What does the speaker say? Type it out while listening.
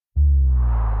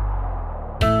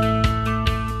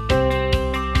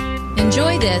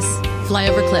Enjoy this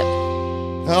flyover clip.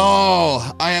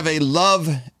 Oh, I have a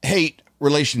love-hate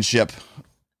relationship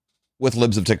with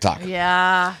Libs of TikTok.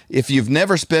 Yeah. If you've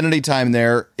never spent any time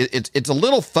there, it's a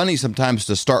little funny sometimes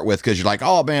to start with because you're like,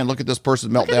 oh man, look at this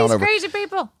person melt down over. Crazy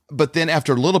people. But then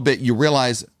after a little bit, you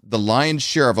realize the lion's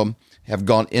share of them have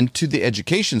gone into the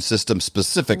education system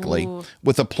specifically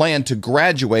with a plan to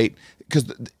graduate because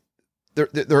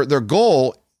their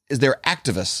goal is they're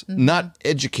activists, not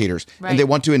educators, and they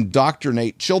want to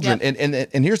indoctrinate children. Yep.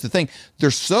 And here's the thing: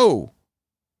 they're so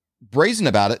brazen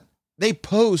about it. They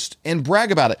post and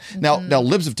brag about it. Now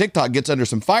Libs of TikTok gets under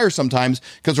some fire sometimes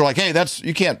because they're like, hey,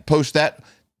 you can't post that.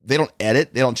 They don't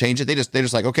edit, they don't change it. They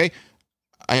just like, okay,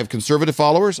 I have conservative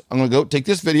followers. I'm going to go take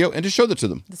this video and just show that to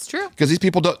them. That's true. Because these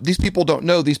people don't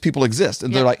know these people exist,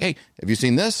 and they're like, hey, have you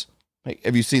seen this? Hey,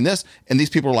 have you seen this? And these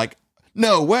people are like,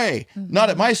 no way, not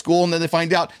at my school. And then they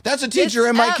find out that's a teacher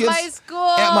at my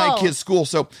kid's school.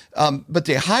 So, but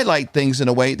they highlight things in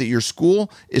a way that your school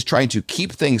is trying to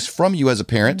keep things from you as a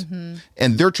parent,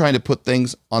 and they're trying to put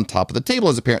things on top of the table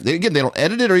as a parent. They don't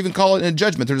edit it or even call it a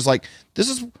judgment. They're just like, this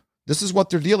is what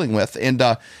they're dealing with, and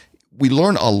we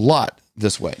learn a lot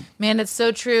this way. Man, it's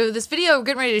so true. This video we're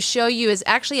getting ready to show you is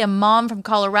actually a mom from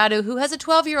Colorado who has a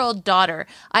 12-year-old daughter.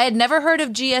 I had never heard of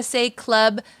GSA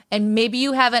Club, and maybe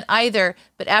you haven't either,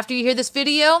 but after you hear this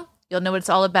video, you'll know what it's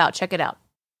all about. Check it out.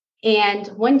 And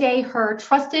one day her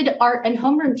trusted art and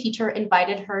homeroom teacher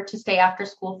invited her to stay after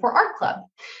school for art club.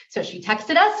 So she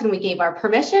texted us and we gave our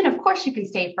permission. Of course you can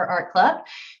stay for art club.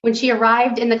 When she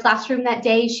arrived in the classroom that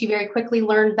day, she very quickly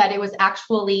learned that it was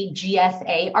actually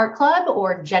GSA art club,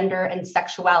 or gender and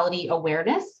sexuality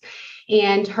awareness.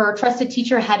 And her trusted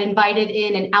teacher had invited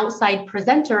in an outside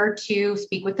presenter to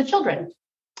speak with the children.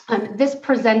 This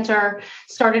presenter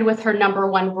started with her number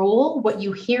one rule: what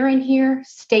you hear in here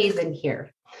stays in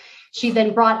here. She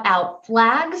then brought out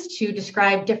flags to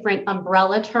describe different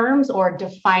umbrella terms or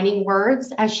defining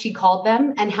words, as she called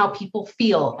them, and how people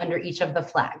feel under each of the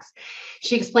flags.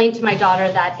 She explained to my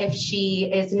daughter that if she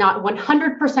is not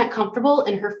 100% comfortable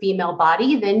in her female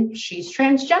body, then she's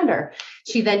transgender.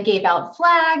 She then gave out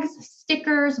flags,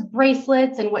 stickers,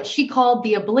 bracelets, and what she called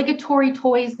the obligatory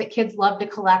toys that kids love to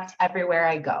collect everywhere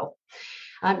I go.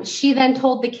 She then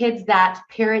told the kids that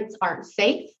parents aren't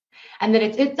safe, and that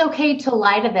it's okay to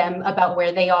lie to them about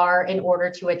where they are in order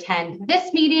to attend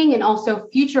this meeting and also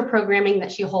future programming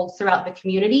that she holds throughout the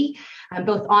community,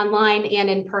 both online and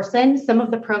in person. Some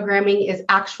of the programming is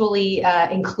actually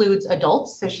includes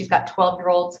adults. So she's got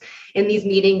 12-year-olds in these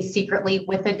meetings secretly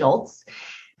with adults.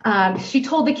 She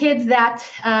told the kids that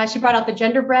she brought out the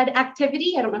genderbread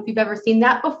activity. I don't know if you've ever seen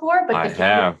that before, but I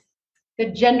have. The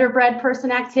genderbread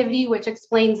person activity, which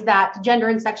explains that gender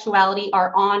and sexuality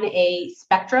are on a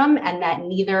spectrum and that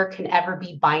neither can ever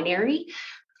be binary.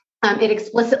 It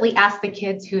explicitly asked the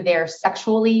kids who they're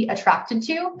sexually attracted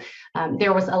to.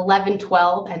 There was 11,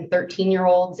 12, and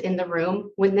 13-year-olds in the room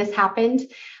when this happened.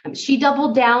 She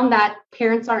doubled down that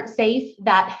parents aren't safe,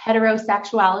 that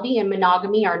heterosexuality and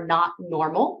monogamy are not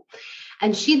normal.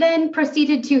 And she then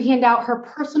proceeded to hand out her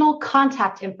personal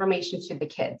contact information to the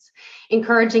kids,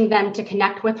 encouraging them to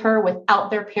connect with her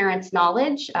without their parents'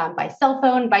 knowledge, by cell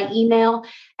phone, by email,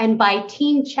 and by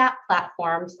teen chat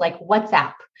platforms like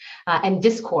WhatsApp and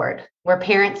Discord, where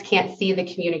parents can't see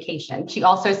the communication. She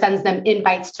also sends them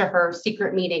invites to her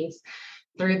secret meetings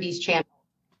through these channels.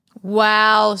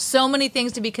 Wow, so many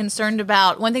things to be concerned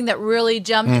about. One thing that really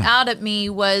jumped out at me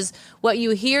was what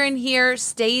you hear in here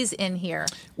stays in here.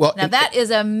 Well, now that is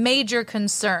a major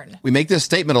concern. We make this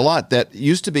statement a lot that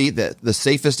used to be that the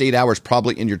safest 8 hours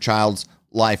probably in your child's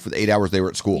life with 8 hours they were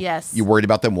at school. Yes. You worried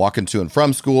about them walking to and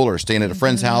from school or staying at a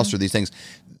friend's house or these things.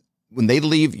 When they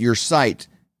leave your sight,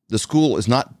 the school is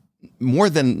not more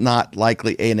than not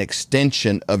likely an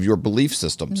extension of your belief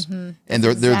systems. And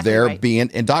they're there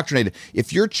being indoctrinated.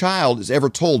 If your child is ever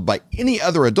told by any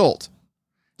other adult,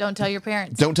 don't tell your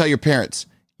parents. Don't tell your parents.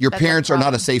 Your parents are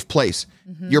not a safe place.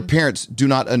 Your parents do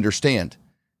not understand.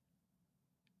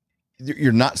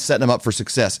 You're not setting them up for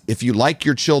success. If you like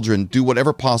your children, do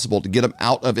whatever possible to get them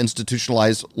out of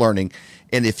institutionalized learning.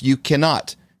 And if you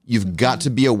cannot, you've got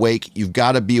to be awake. You've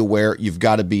got to be aware. You've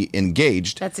got to be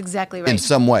engaged. That's exactly right. In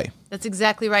some way. That's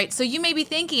exactly right. So you may be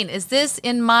thinking, is this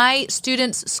in my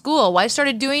student's school? Well, I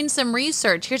started doing some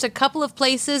research. Here's a couple of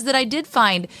places that I did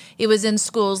find it was in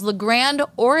schools. La Grande,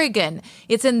 Oregon.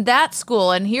 It's in that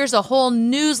school. And here's a whole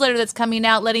newsletter that's coming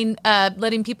out letting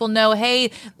people know, hey,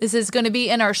 this is going to be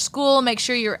in our school. Make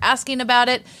sure you're asking about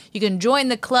it. You can join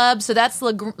the club. So that's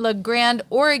La Grande,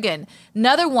 Oregon.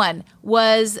 Another one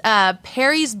was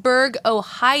Perrysburg,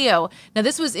 Ohio. Now,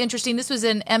 this was interesting. This was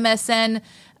in MSN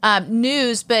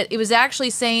news, but it was actually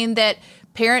saying that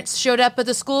parents showed up at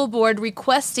the school board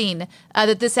requesting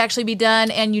that this actually be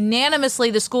done, and unanimously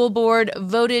the school board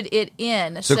voted it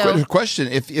in. So question,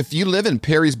 if you live in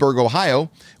Perrysburg,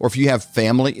 Ohio, or if you have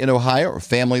family in Ohio or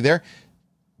family there,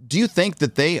 do you think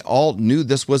that they all knew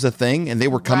this was a thing and they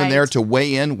were coming there to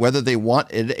weigh in whether they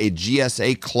wanted a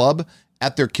GSA club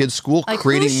at their kids' school,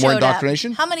 creating more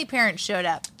indoctrination? How many parents showed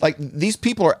up? Like, these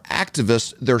people are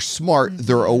activists. They're smart. Mm-hmm.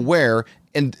 They're aware.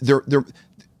 And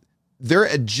their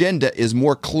agenda is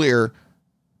more clear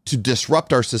to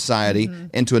disrupt our society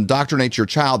and to indoctrinate your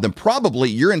child than probably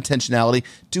your intentionality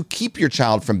to keep your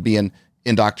child from being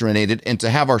indoctrinated and to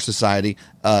have our society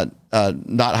not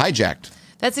hijacked.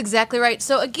 That's exactly right.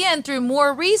 So again, through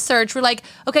more research, we're like,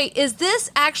 okay, is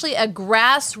this actually a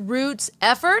grassroots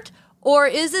effort, or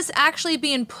is this actually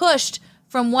being pushed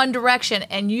from one direction?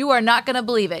 And you are not going to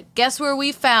believe it. Guess where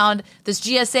we found this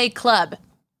GSA club?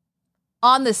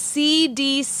 On the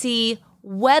CDC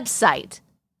website.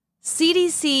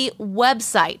 CDC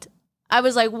website. I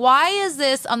was like, why is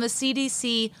this on the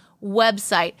CDC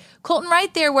website? Colton,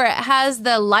 right there where it has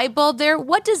the light bulb there,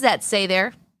 what does that say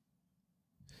there?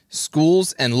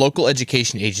 Schools and local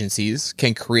education agencies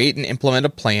can create and implement a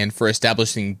plan for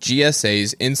establishing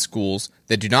GSAs in schools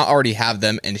that do not already have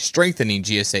them and strengthening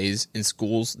GSAs in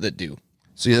schools that do.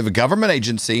 So you have a government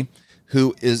agency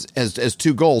who has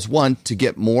two goals. One, to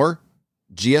get more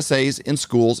GSAs in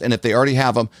schools, and if they already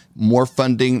have them, more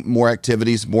funding, more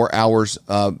activities, more hours,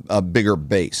 a bigger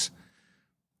base.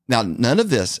 Now, none of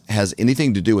this has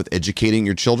anything to do with educating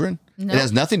your children. Nope. It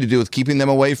has nothing to do with keeping them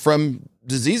away from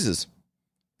diseases.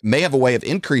 May have a way of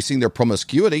increasing their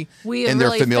promiscuity and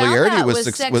their familiarity with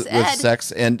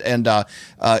sex and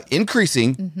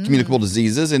increasing communicable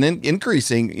diseases and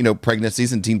increasing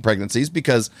pregnancies and teen pregnancies,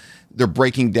 because they're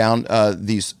breaking down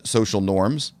these social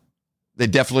norms. They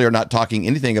definitely are not talking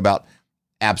anything about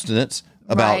abstinence.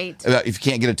 About if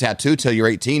you can't get a tattoo till you're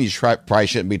 18, you probably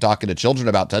shouldn't be talking to children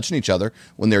about touching each other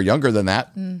when they're younger than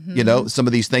that. Mm-hmm. Some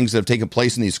of these things that have taken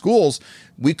place in these schools,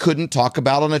 we couldn't talk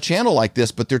about on a channel like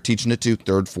this, but they're teaching it to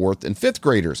 3rd, 4th, and 5th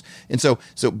graders. And so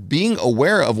being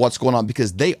aware of what's going on,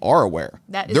 because they are aware.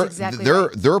 That is exactly right.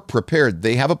 They're prepared.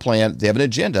 They have a plan. They have an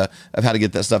agenda of how to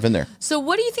get that stuff in there. So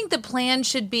what do you think the plan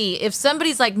should be? If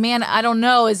somebody's like, man, I don't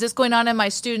know, is this going on in my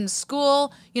student's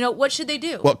school? What should they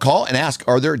do? Well, call and ask,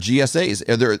 are there GSAs?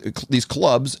 Are there these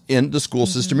clubs in the school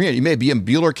system here? You may be in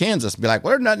Buhler, Kansas, and be like,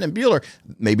 well, there's nothing in Buhler.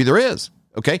 Maybe there is.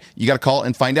 Okay, you got to call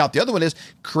and find out. The other one is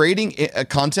creating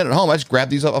content at home. I just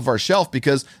grabbed these off our shelf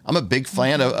because I'm a big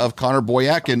fan of Connor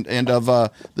Boyack and of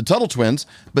the Tuttle Twins,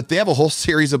 but they have a whole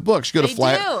series of books. You go to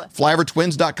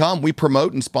flyovertwins.com. We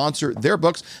promote and sponsor their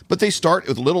books, but they start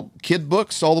with little kid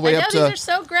books all the way up to... These are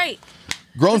so great.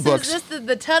 Grown books. This is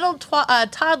the Tuttle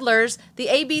Toddlers, the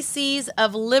ABCs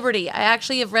of Liberty. I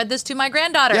actually have read this to my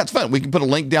granddaughter. Yeah, it's fun. We can put a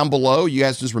link down below. You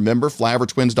guys just remember,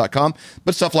 flyovertwins.com.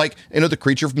 But stuff like, The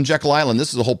Creature from Jekyll Island.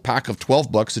 This is a whole pack of 12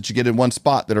 books that you get in one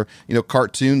spot that are,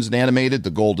 cartoons and animated.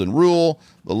 The Golden Rule,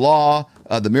 The Law,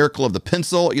 The Miracle of the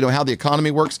Pencil, how the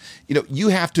economy works. You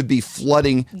have to be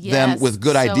flooding them with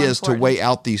good ideas to weigh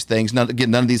out these things. None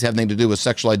of these have anything to do with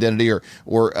sexual identity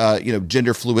or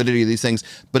gender fluidity of these things,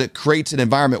 but it creates an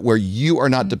environment where you are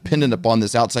not dependent upon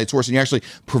this outside source, and you're actually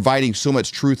providing so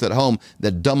much truth at home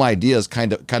that dumb ideas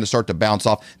kind of start to bounce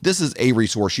off. This is a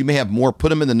resource. You may have more. Put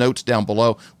them in the notes down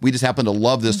below. We just happen to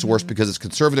love this source because it's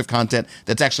conservative content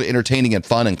that's actually entertaining and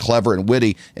fun and clever and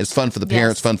witty. It's fun for the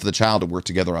parents, fun for the child to work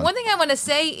together on. One thing I want to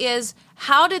say is,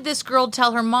 how did this girl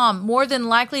tell her mom? More than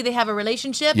likely, they have a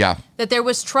relationship. Yeah. That there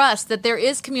was trust, that there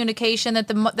is communication, that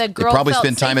the girl probably felt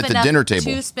spend time safe at the dinner table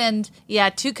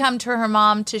to come to her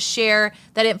mom to share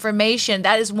that information.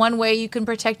 That is one way you can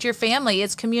protect your family.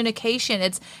 It's communication.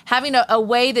 It's having a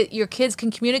way that your kids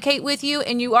can communicate with you,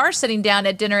 and you are sitting down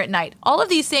at dinner at night. All of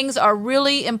these things are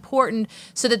really important,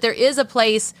 so that there is a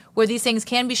place where these things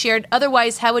can be shared.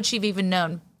 Otherwise, how would she have even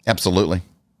known? Absolutely.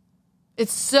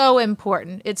 It's so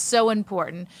important. It's so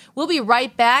important. We'll be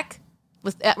right back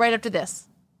right after this.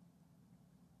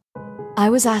 I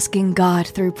was asking God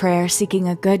through prayer, seeking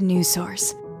a good news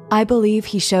source. I believe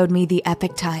He showed me the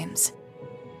Epic Times.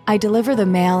 I deliver the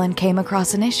mail and came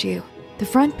across an issue. The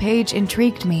front page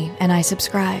intrigued me, and I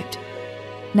subscribed.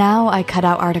 Now I cut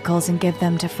out articles and give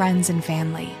them to friends and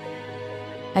family.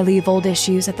 I leave old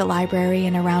issues at the library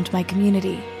and around my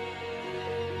community.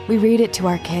 We read it to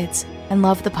our kids and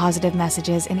love the positive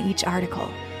messages in each article.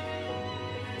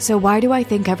 So why do I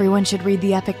think everyone should read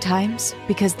the Epic Times?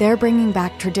 Because they're bringing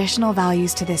back traditional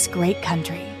values to this great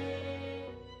country.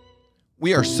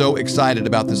 We are so excited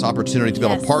about this opportunity to be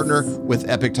able to partner with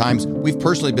Epic Times. We've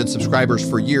personally been subscribers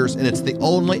for years, and it's the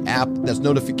only app that's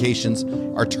notifications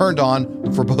are turned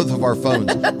on for both of our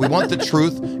phones. We want the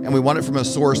truth, and we want it from a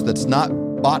source that's not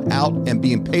bought out and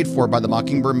being paid for by the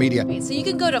Mockingbird Media. So you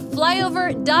can go to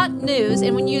flyover.news,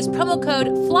 and when you use promo code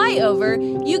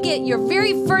FLYOVER, you get your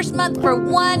very first month for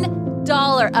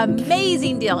 $1.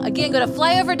 Amazing deal. Again, go to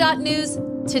flyover.news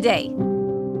today.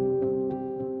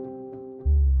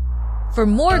 For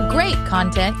more great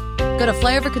content, go to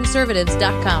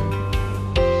flyoverconservatives.com.